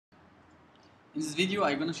In this video,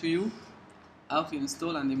 I'm gonna show you how to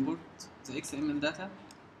install and import the XML data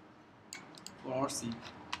for RC.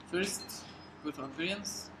 First, go to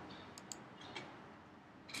Appearance,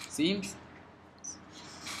 Themes,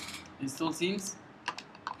 Install Themes,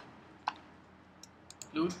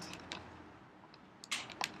 Load,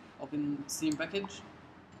 open theme package.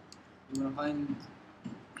 You're gonna find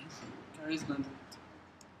Charisma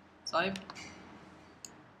type,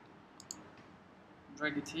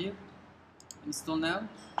 drag it here, install now,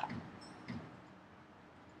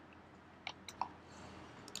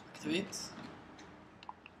 activate.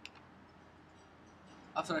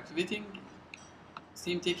 After activating,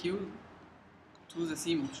 theme take you to the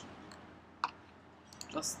theme option.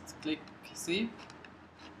 Just click save,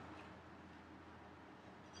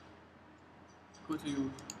 go to your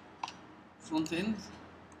front end.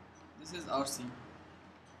 This is RC.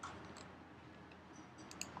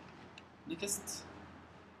 Next,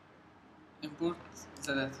 import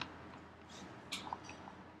the data.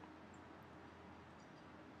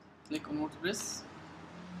 Click on WordPress.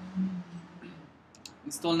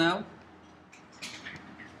 Install now.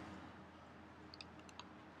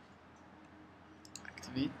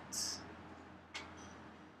 Activate.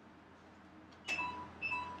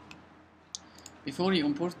 Before you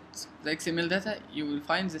import the XML data, you will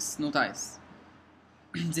find this notice.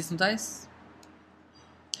 This notice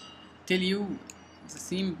tell you the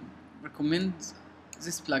theme recommends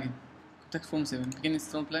this plugin. Contact Form 7. Begin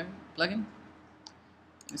install plugin.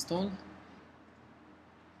 Install.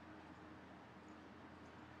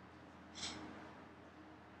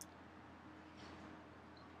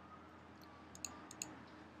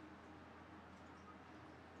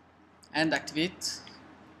 And activate.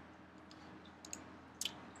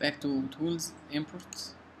 Back to Tools,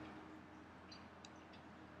 Import,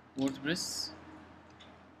 WordPress.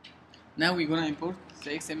 Now we're gonna import the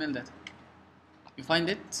XML data. You find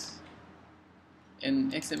it in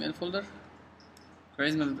XML folder,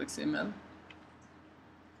 charisma.xml.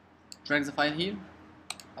 Drag the file here,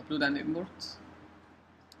 upload and import.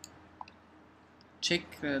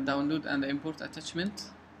 Check download and import attachment.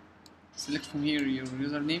 Select from here your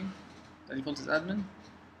username. The default is admin.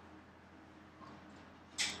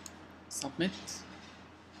 Submit.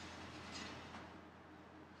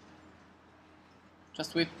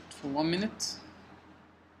 Just wait for 1 minute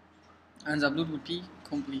and the upload will be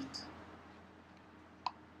complete.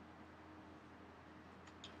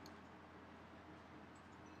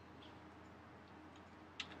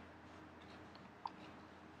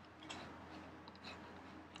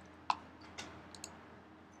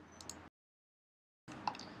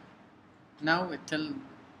 Now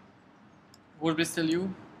WordPress tell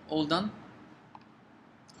you all done.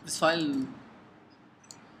 This file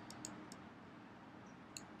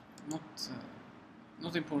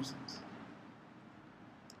not important.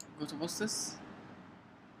 Go to Posts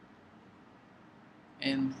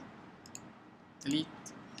and delete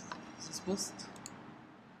this post.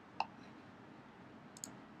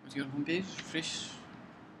 Go to your homepage, refresh.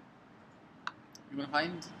 You're gonna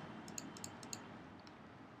find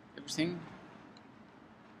everything,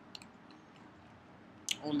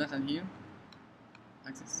 all that in here,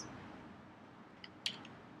 like this.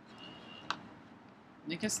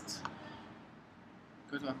 Next,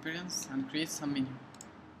 go to Appearance and create some menu.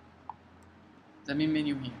 The main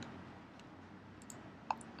menu here.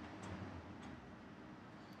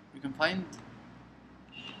 You can find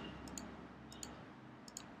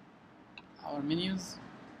our menus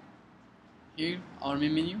here. Our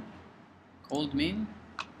main menu called main.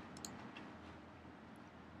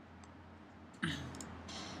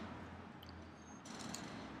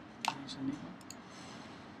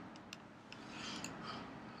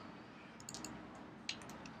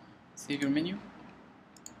 Save your menu.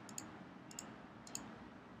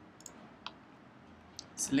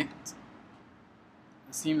 Select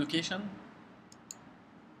the theme location.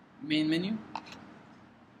 Main menu.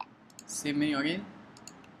 Save menu again.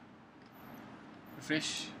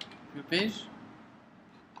 Refresh your page.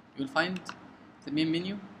 You will find the main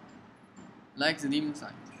menu like the name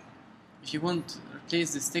inside. If you want to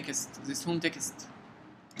replace this text, this home text,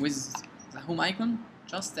 with the home icon,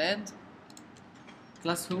 just add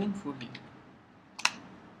plus home for here.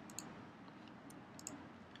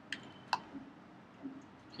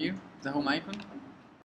 Here, the home icon.